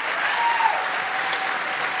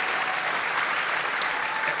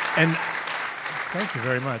 And thank you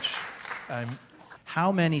very much.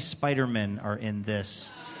 How many Spider-Men are in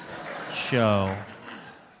this show?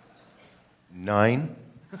 9.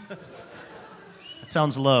 That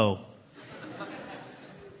sounds low.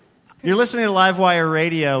 You're listening to Livewire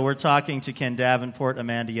Radio. We're talking to Ken Davenport,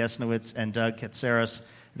 Amanda Yesnowitz, and Doug Katsaris.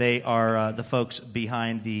 They are the folks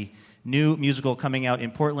behind the new musical coming out in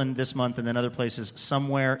Portland this month and then other places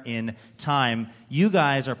somewhere in time. You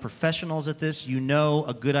guys are professionals at this. You know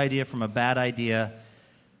a good idea from a bad idea.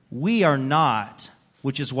 We are not,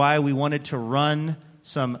 which is why we wanted to run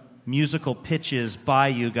some musical pitches by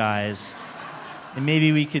you guys. And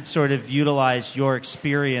maybe we could sort of utilize your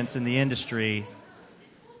experience in the industry.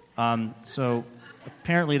 So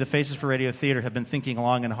apparently the Faces for Radio Theater have been thinking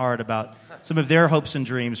long and hard about some of their hopes and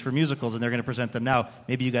dreams for musicals, and they're going to present them now.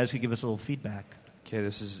 Maybe you guys could give us a little feedback. Okay,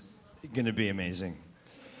 this is going to be amazing.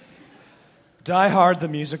 Die Hard, the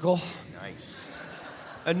musical. Nice.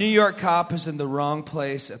 A New York cop is in the wrong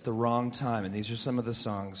place at the wrong time, and these are some of the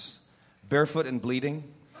songs. Barefoot and Bleeding.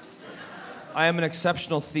 I Am an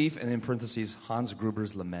Exceptional Thief, and in parentheses, Hans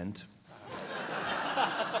Gruber's Lament.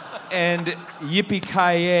 And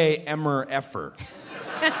Yippee-Ki-Yay, Emmer Effer.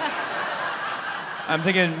 I'm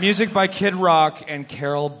thinking music by Kid Rock and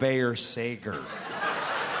Carol Bayer Sager.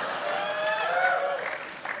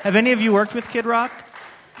 Have any of you worked with Kid Rock?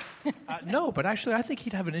 No, but actually I think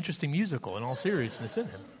he'd have an interesting musical in all seriousness in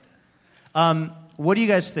him. What do you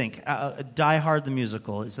guys think? Die Hard the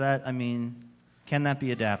musical, can that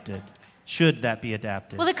be adapted? Should that be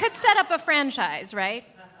adapted? Well, it could set up a franchise, right?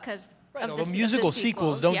 Because although musical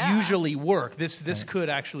sequels don't usually work. This could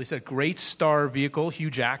actually set a great star vehicle. Hugh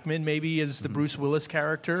Jackman maybe is the Bruce Willis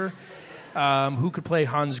character. Who could play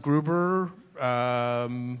Hans Gruber?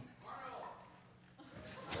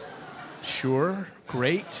 Sure,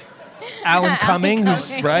 great. Alan Cumming,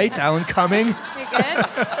 Alan Cumming. You're good.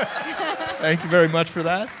 Thank you very much for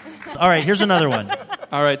that. All right, here's another one.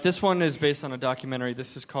 All right, this one is based on a documentary.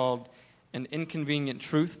 This is called An Inconvenient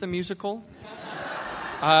Truth, the musical.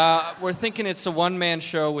 We're thinking it's a one-man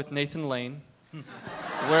show with Nathan Lane,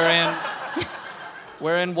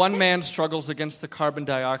 wherein one man struggles against the carbon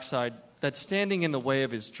dioxide that's standing in the way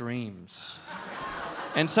of his dreams.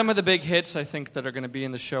 And some of the big hits, I think, that are going to be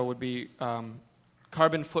in the show would be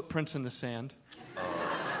Carbon Footprints in the Sand.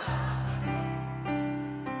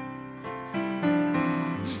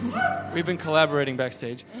 We've been collaborating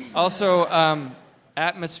backstage. Also,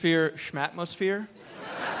 Atmosphere Schmatmosphere,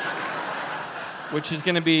 which is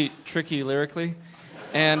going to be tricky lyrically.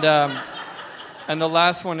 And the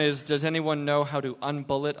last one is, does anyone know how to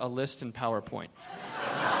unbullet a list in PowerPoint?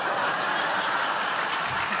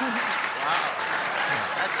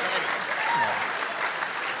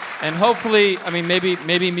 And hopefully, I mean,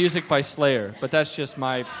 maybe music by Slayer, but that's just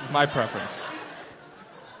my preference.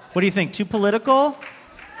 What do you think? Too political?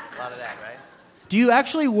 A lot of that, right? Do you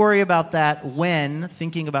actually worry about that when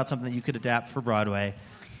thinking about something that you could adapt for Broadway?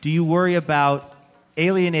 Do you worry about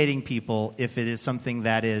alienating people if it is something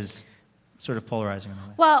that is sort of polarizing in a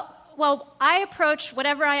way? Well, I approach,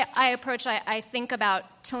 whatever I approach, I think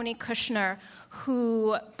about Tony Kushner,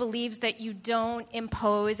 who believes that you don't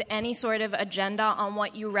impose any sort of agenda on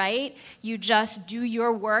what you write. You just do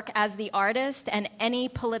your work as the artist, and any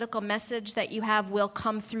political message that you have will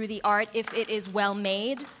come through the art if it is well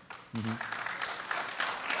made. Mm-hmm.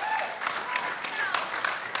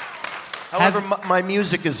 However, my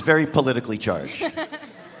music is very politically charged.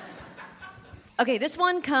 Okay, this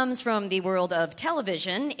one comes from the world of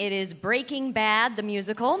television. It is Breaking Bad, the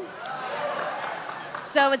musical.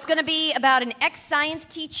 So it's going to be about an ex-science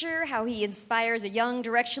teacher, how he inspires a young,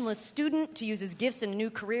 directionless student to use his gifts in a new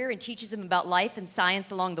career and teaches him about life and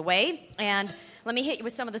science along the way. And let me hit you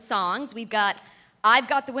with some of the songs. We've got I've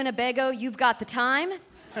Got the Winnebago, You've Got the Time.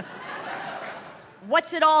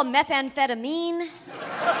 What's It All, Methamphetamine.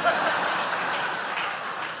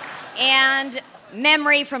 And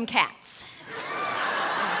Memory from Cats.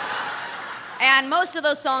 And most of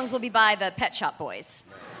those songs will be by the Pet Shop Boys.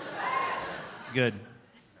 Good.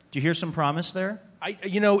 Do you hear some promise there?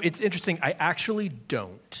 It's interesting. I actually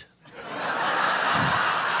don't.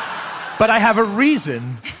 But I have a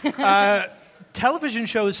reason. Television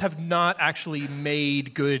shows have not actually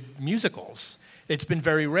made good musicals. It's been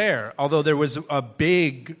very rare. Although there was a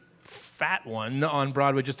big, fat one on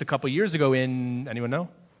Broadway just a couple years ago in, anyone know?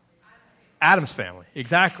 Addams Family,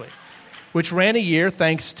 exactly. Which ran a year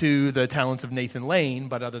thanks to the talents of Nathan Lane,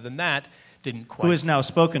 but other than that, didn't quite. Who is now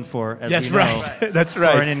spoken for, as That's we know, right. That's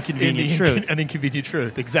right. for an inconvenient truth. An inconvenient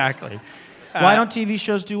truth, exactly. Why don't TV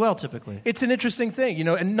shows do well, typically? It's an interesting thing,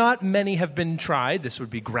 and not many have been tried. This would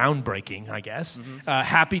be groundbreaking, I guess. Mm-hmm.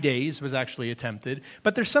 Happy Days was actually attempted.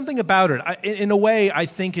 But there's something about it. In a way, I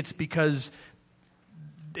think it's because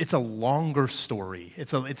it's a longer story.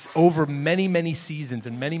 It's over many, many seasons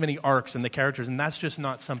and many, many arcs and the characters, and that's just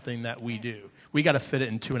not something that we do. We got to fit it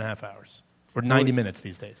in 2.5 hours. Or 90 minutes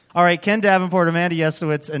these days. All right, Ken Davenport, Amanda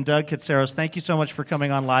Yesowitz, and Doug Katsaros, thank you so much for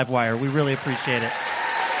coming on Livewire. We really appreciate it.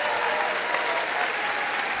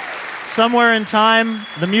 Somewhere in Time,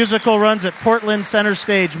 the musical runs at Portland Center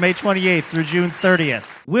Stage May 28th through June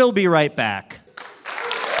 30th. We'll be right back.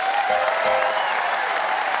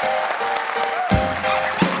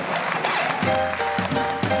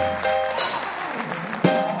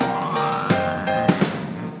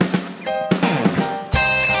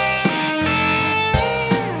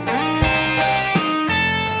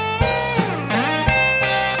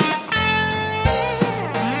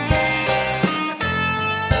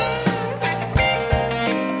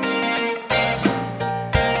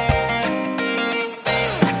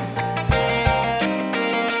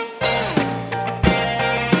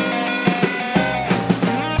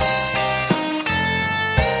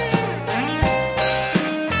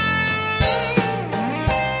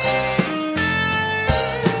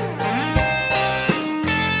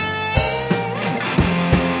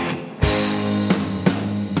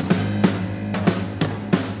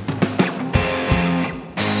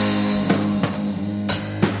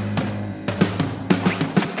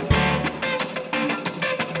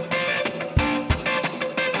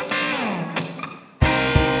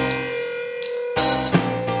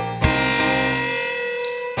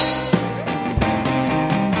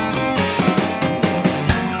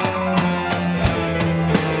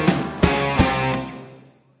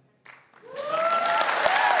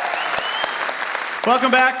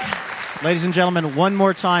 Welcome back. Ladies and gentlemen, one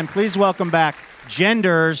more time, please welcome back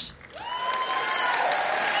Genders.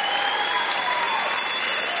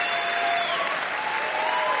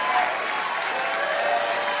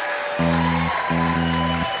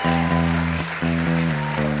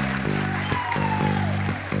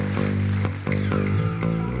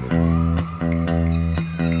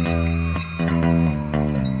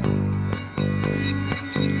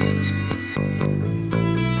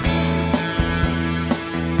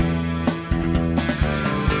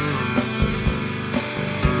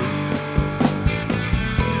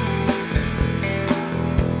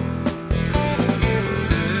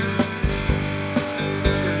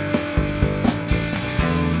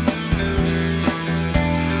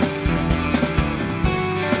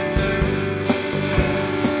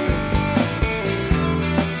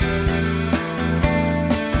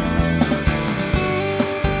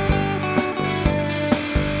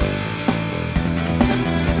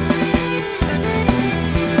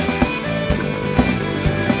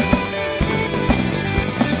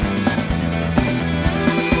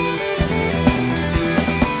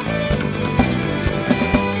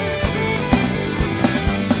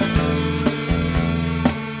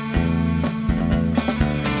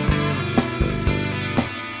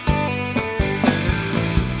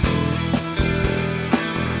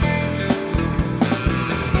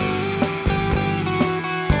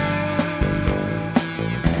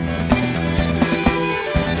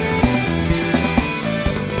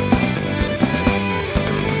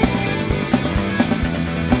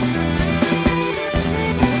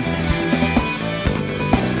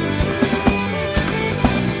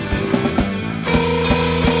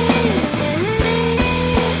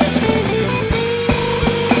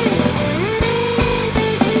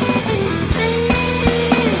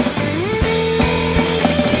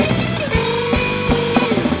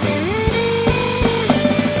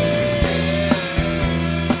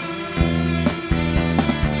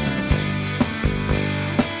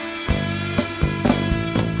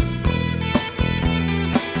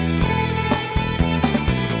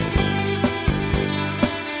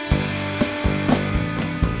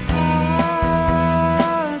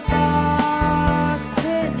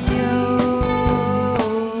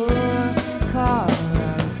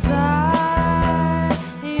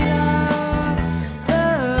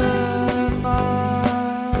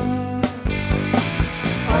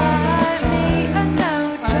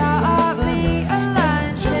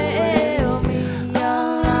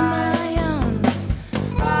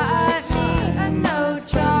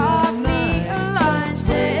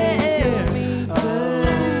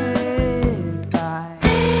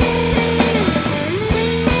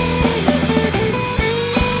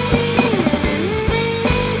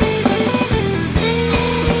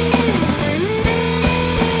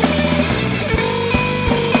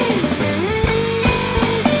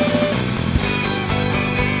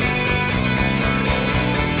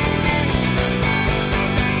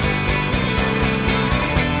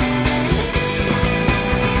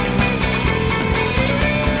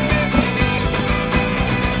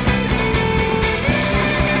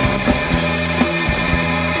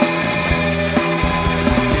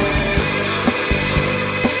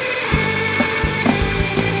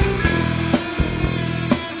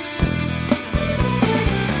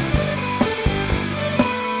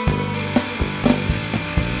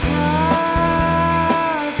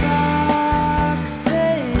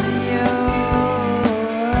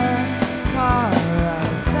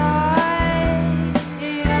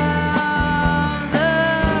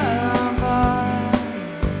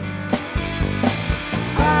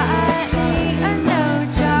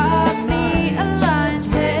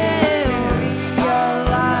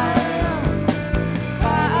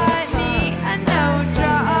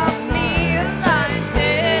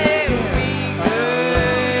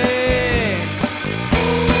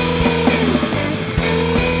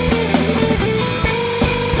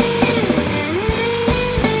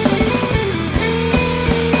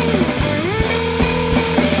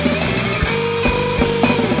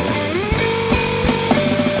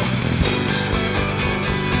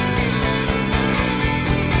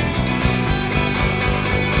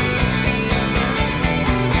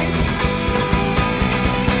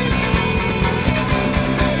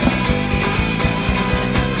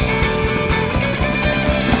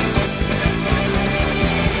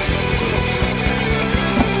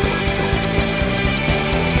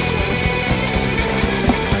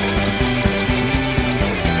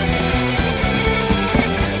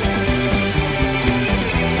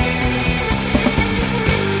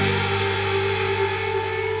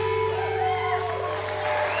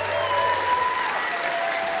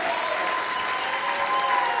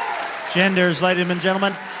 Genders, ladies and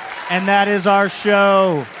gentlemen. And that is our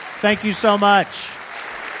show. Thank you so much.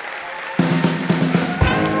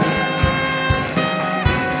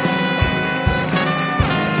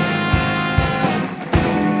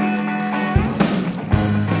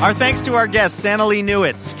 Our thanks to our guests, Annalee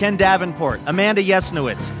Newitz, Ken Davenport, Amanda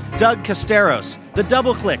Yesnowitz, Doug Casteros, The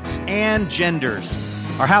Double Clicks, and Genders.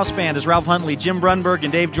 Our house band is Ralph Huntley, Jim Brunberg,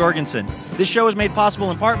 and Dave Jorgensen. This show is made possible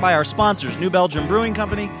in part by our sponsors, New Belgium Brewing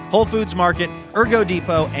Company, Whole Foods Market, Ergo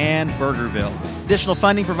Depot, and Burgerville. Additional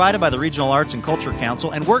funding provided by the Regional Arts and Culture Council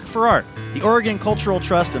and Work for Art, the Oregon Cultural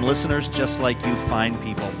Trust, and listeners just like you fine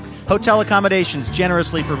people. Hotel accommodations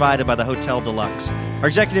generously provided by the Hotel Deluxe. Our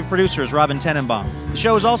executive producer is Robin Tenenbaum. The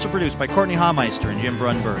show is also produced by Courtney Haumeister and Jim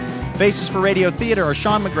Brunberg. Faces for Radio Theater are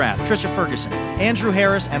Sean McGrath, Tricia Ferguson, Andrew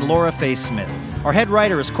Harris, and Laura Faye Smith. Our head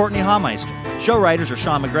writer is Courtney Haumeister. Show writers are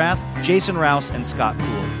Sean McGrath, Jason Rouse, and Scott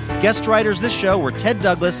Poole. Guest writers this show were Ted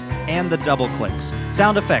Douglas and The Double Clicks.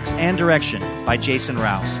 Sound effects and direction by Jason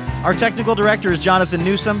Rouse. Our technical director is Jonathan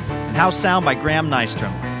Newsom, and house sound by Graham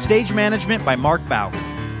Nystrom. Stage management by Mark Bauer.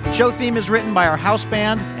 Show theme is written by our house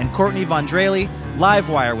band and Courtney Vondrali.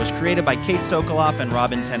 Livewire was created by Kate Sokoloff and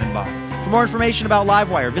Robin Tenenbaum. For more information about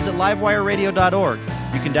Livewire, visit livewireradio.org.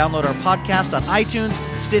 You can download our podcast on iTunes,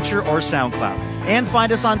 Stitcher, or SoundCloud. And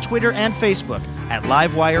find us on Twitter and Facebook at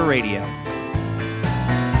Livewire Radio.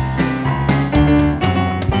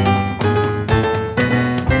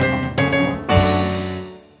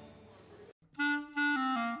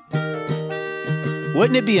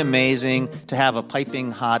 Wouldn't it be amazing to have a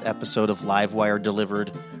piping hot episode of Livewire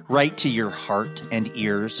delivered right to your heart and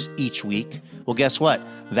ears each week? Well, guess what?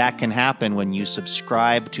 That can happen when you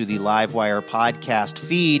subscribe to the Livewire podcast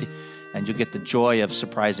feed, and you'll get the joy of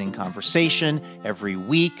surprising conversation every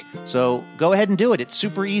week. So go ahead and do it. It's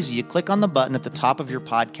super easy. You click on the button at the top of your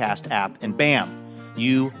podcast app, and bam,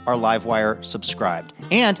 you are Livewire subscribed.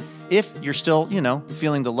 And if you're still,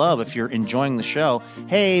 feeling the love, if you're enjoying the show,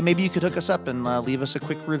 hey, maybe you could hook us up and leave us a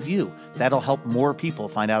quick review. That'll help more people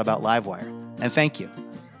find out about Livewire. And thank you.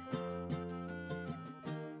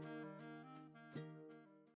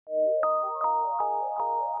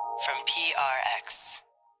 From PRX.